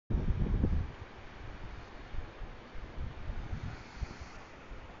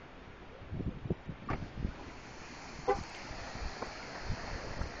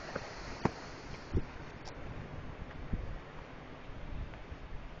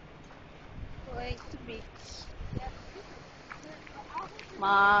makes the beach.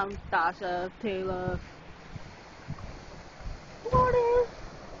 Mom, Tasha, Taylor. Good morning.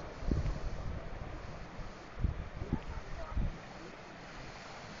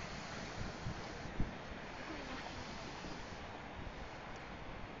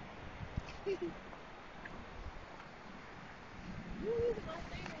 You use my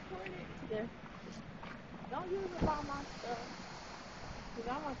thing recorded. Yeah. Don't use it by my stuff. Cause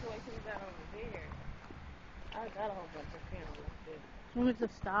I'm going to wait till you got over there. I got a whole bunch of cameras there. You want me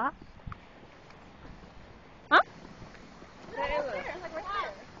to stop? Huh? Taylor. Right there. Like right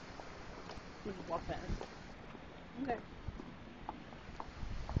there. Let me walk past. Okay.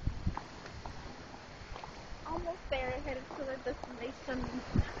 Almost there, headed to the destination.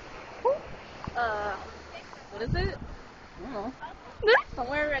 What is it? I don't know.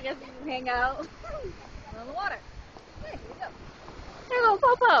 Somewhere I guess you can hang out. On the water. Hey, here we go. There go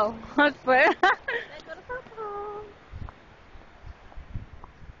Popo. That's fair. There go to Popo.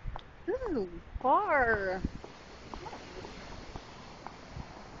 This is far.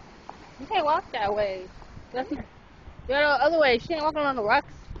 You can't walk that way. That's not, the other way. She ain't walking on the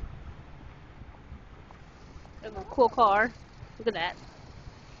rocks. There's a cool car. Look at that.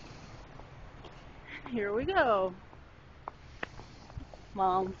 Here we go.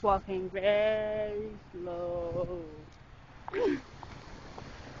 Mom's walking very slow.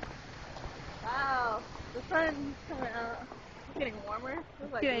 Wow, the sun's coming out. It's getting warmer.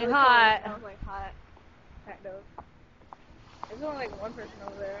 It's like getting really hot. It smells like hot. Kind of. There's only like one person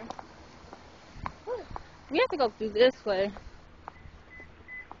over there. We have to go through this way.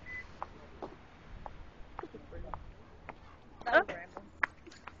 That was random.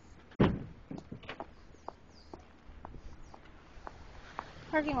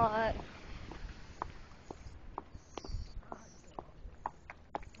 Parking lot.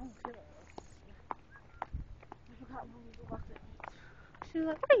 She's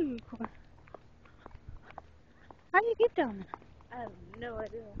like, what are you recording? How do you get down there? I have no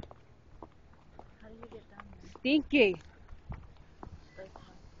idea. How do you get down there? Stinky.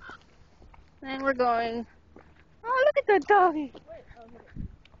 And we're going. Oh, look at the doggy.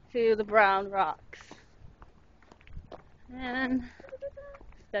 To the brown rocks. And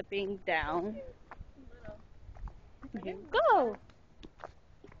stepping down. Here we go.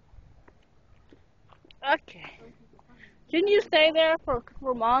 Okay. Shouldn't you stay there for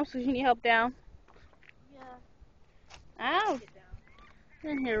mom so she need help down? Yeah. Ow.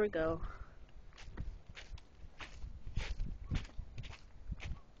 And here we go.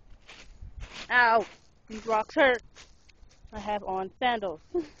 Ow. These rocks hurt. I have on sandals.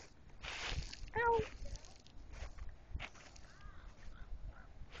 Ow.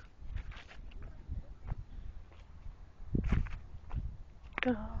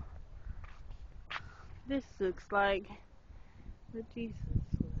 Oh. This looks like where Jesus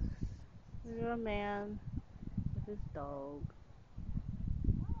was. There's a man with his dog.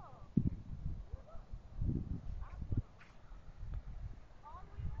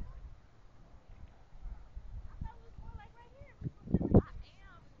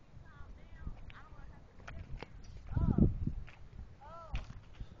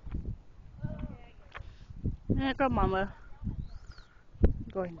 There go Mama.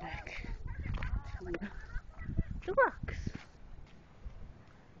 Going back to the rocks.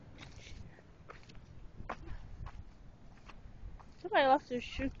 Somebody lost their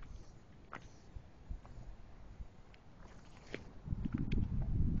shoe.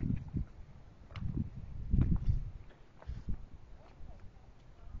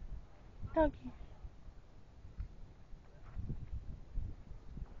 Doggy.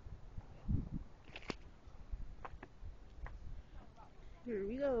 Here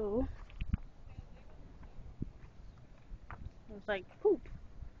we go. It's like poop.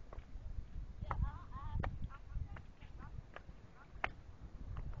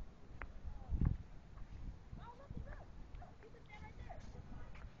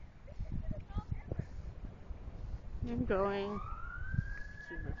 I'm going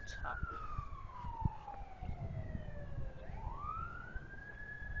to the top.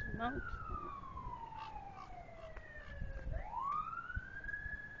 Mountain.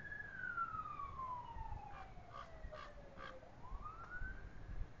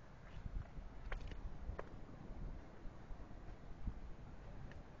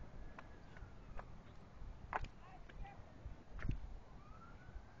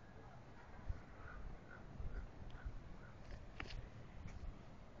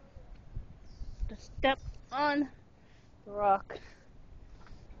 To step on the rock.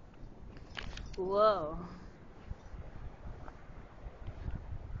 Whoa.